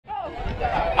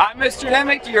Mr.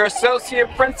 Hemick, your Associate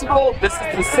Principal. This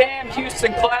is the Sam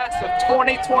Houston class of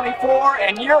 2024,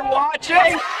 and you're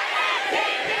watching...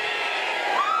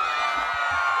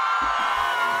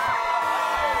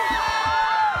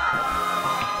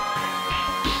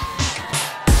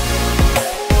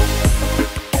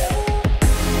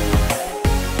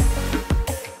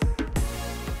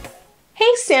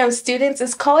 Hey Sam students,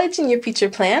 is college in your future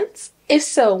plans? If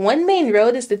so, one main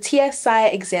road is the TSI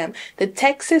exam, the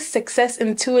Texas Success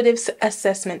Intuitive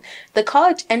Assessment, the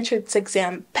college entrance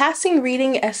exam. Passing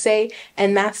reading, essay,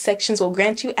 and math sections will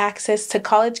grant you access to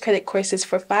college credit courses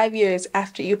for 5 years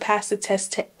after you pass the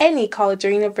test to any college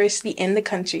or university in the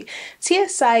country.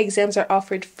 TSI exams are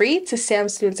offered free to SAM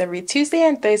students every Tuesday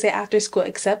and Thursday after school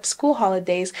except school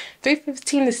holidays,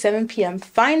 3:15 to 7 p.m.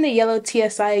 Find the yellow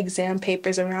TSI exam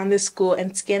papers around the school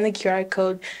and scan the QR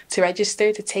code to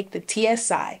register to take the TSI.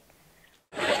 Hi,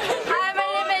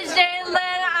 my name is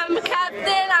Jalen. I'm a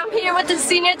captain. I'm here with the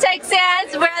senior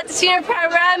Texans. We're at the senior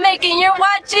panoramic, and you're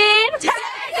watching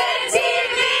TexanTV.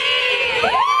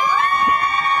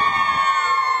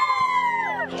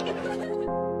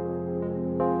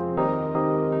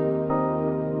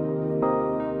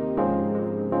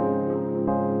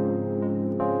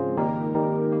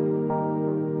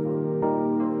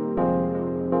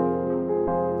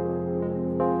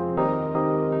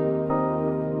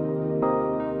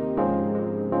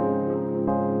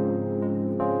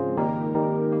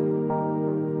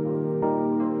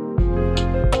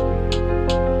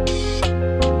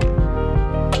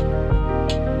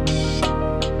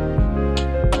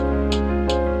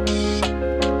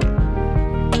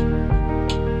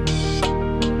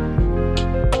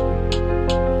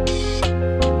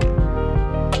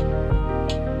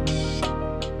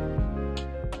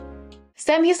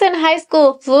 Sam Houston High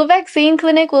School flu vaccine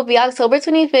clinic will be October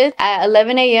 25th at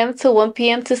 11 a.m. to 1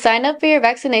 p.m. To sign up for your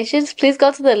vaccinations, please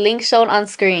go to the link shown on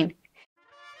screen.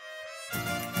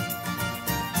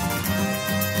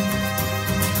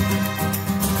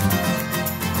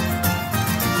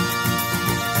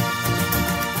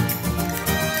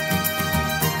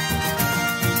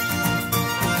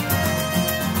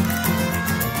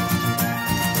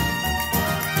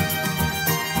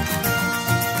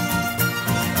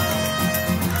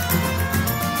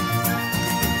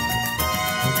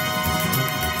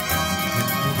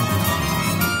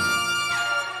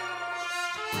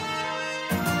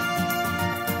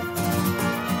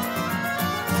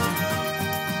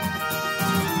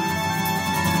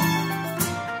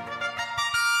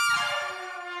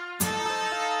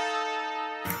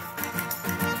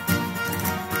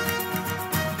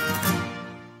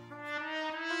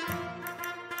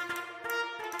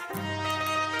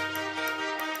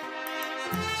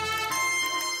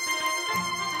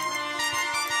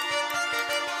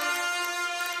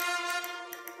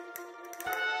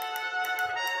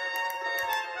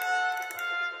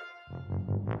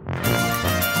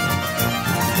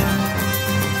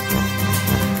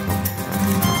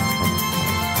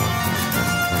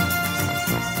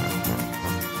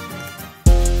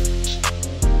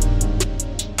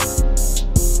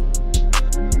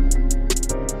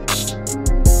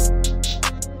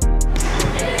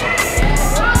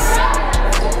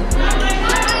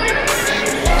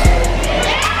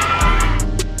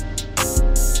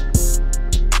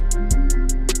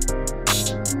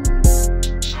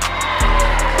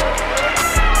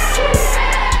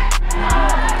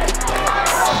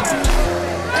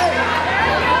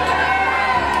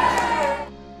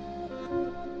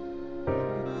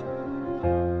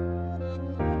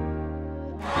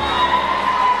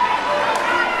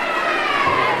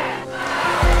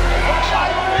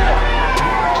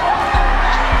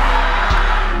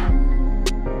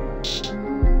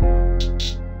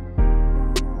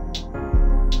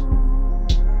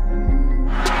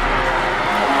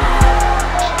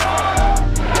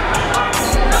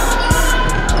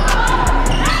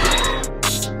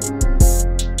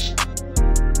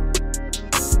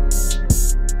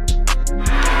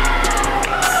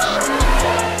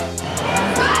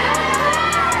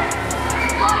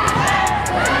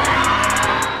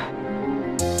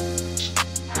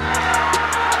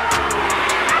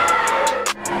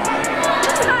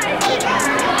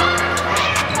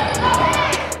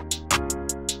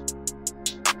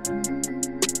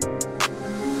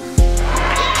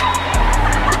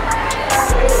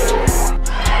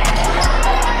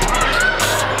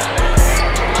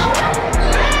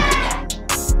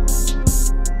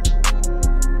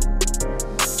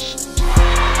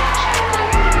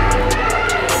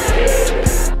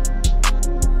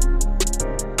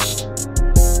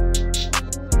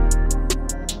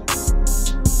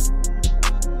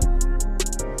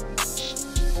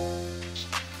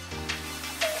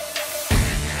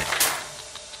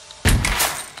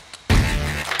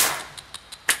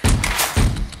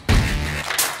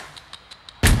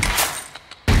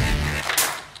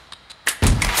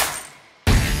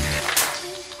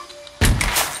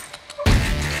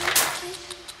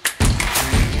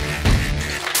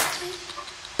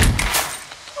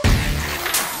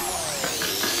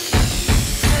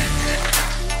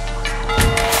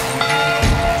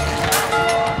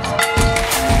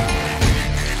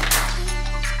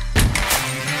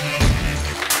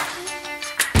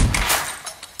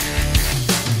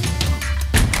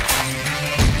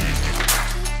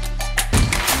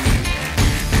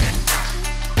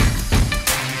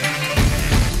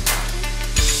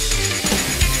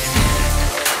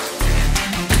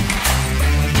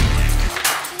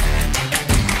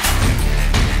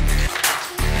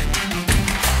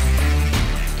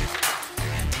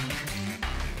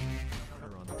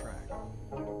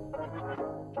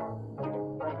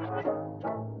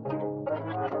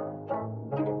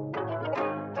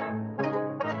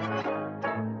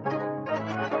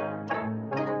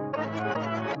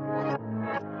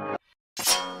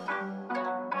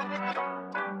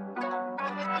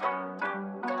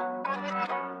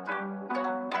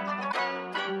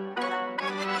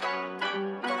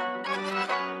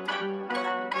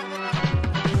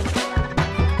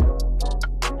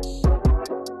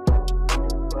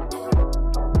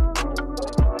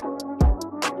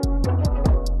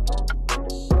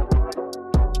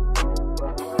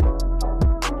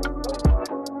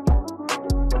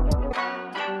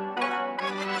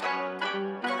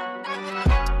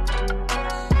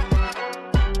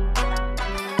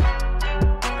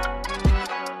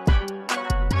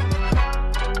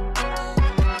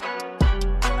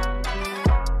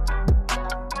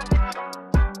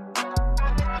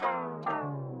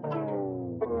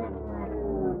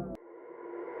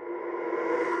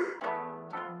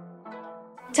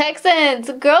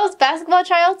 Texans, girls basketball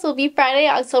tryouts will be Friday,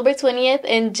 October 20th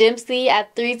in Gym C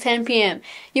at 3:10 p.m.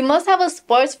 You must have a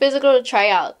sports physical to try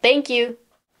out. Thank you.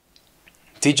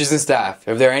 Teachers and staff,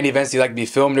 if there are any events you'd like to be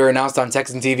filmed or announced on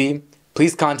TexanTV,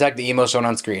 please contact the email shown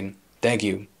on screen. Thank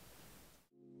you.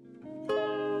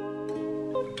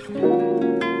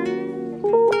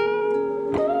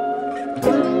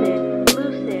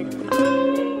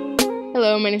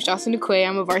 Hello, my name is Jocelyn Duquay.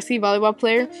 I'm a varsity volleyball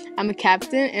player. I'm a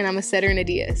captain, and I'm a setter and a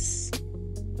DS.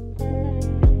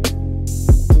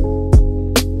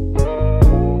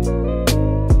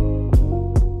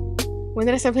 When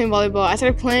did I start playing volleyball? I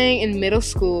started playing in middle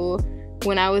school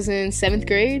when I was in 7th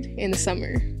grade in the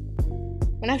summer.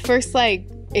 When I first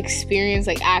experienced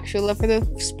actual love for the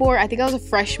sport, I think I was a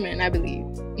freshman, I believe.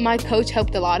 My coach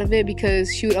helped a lot of it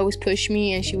because she would always push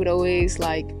me, and she would always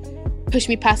push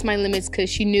me past my limits because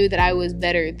she knew that I was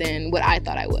better than what I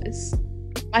thought I was.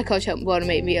 My coach helped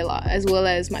motivate me a lot, as well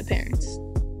as my parents.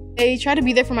 They try to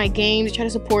be there for my games, they try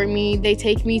to support me, they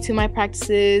take me to my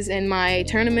practices and my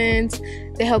tournaments,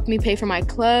 they help me pay for my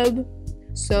club.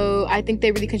 So I think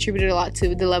they really contributed a lot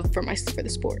to the love for the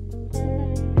sport.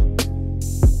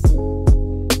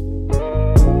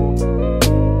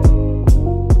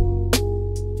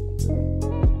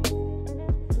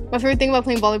 My favorite thing about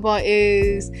playing volleyball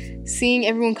is seeing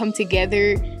everyone come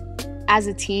together as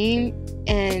a team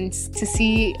and to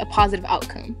see a positive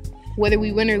outcome. Whether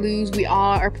we win or lose, we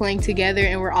all are playing together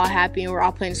and we're all happy and we're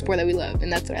all playing a sport that we love,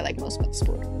 and that's what I like most about the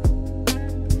sport.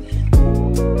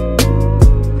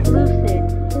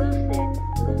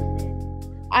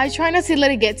 I try not to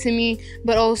let it get to me,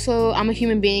 but also I'm a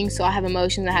human being, so I have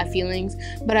emotions, I have feelings,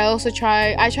 but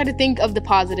I try to think of the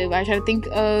positive. I try to think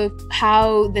of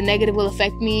how the negative will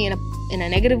affect me in a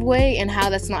negative way and how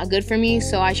that's not good for me.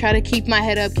 So I try to keep my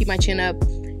head up, keep my chin up,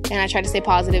 and I try to stay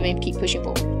positive and keep pushing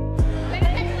forward.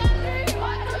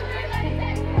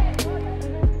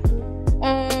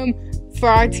 For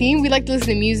our team, we like to listen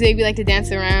to music, we like to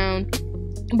dance around.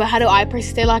 But how do I personally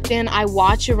stay locked in? I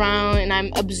watch around and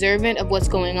I'm observant of what's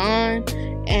going on.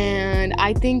 And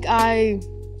I think I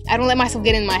don't let myself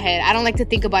get in my head. I don't like to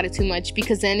think about it too much,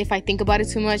 because then if I think about it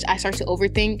too much, I start to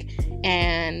overthink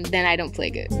and then I don't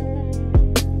play good.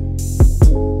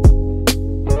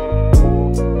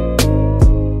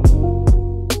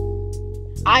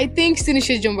 I think students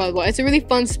should join volleyball. It's a really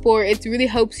fun sport. It really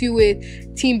helps you with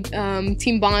team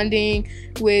bonding,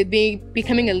 with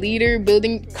becoming a leader,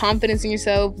 building confidence in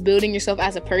yourself, building yourself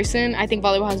as a person. I think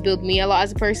volleyball has built me a lot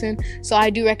as a person. So I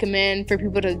do recommend for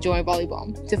people to join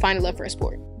volleyball, to find a love for a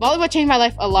sport. Volleyball changed my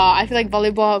life a lot. I feel like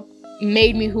volleyball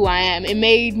made me who I am. It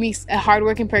made me a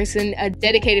hardworking person, a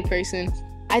dedicated person.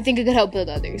 I think it could help build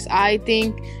others. I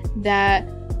think that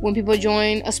when people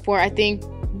join a sport, I think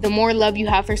the more love you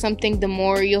have for something, the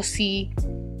more you'll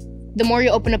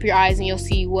open up your eyes and you'll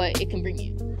see what it can bring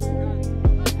you.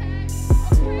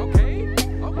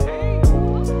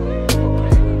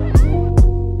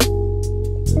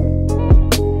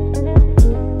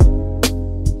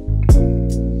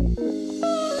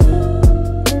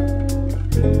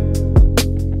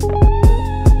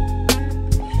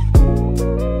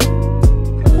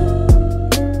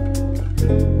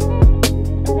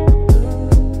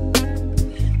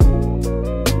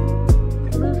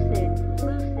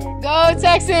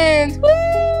 Texans! Woo!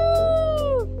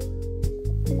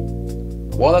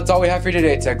 Well, that's all we have for you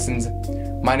today, Texans.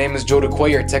 My name is Joe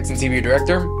DeQuay, your TexanTV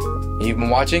director, and you've been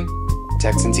watching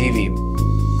TexanTV.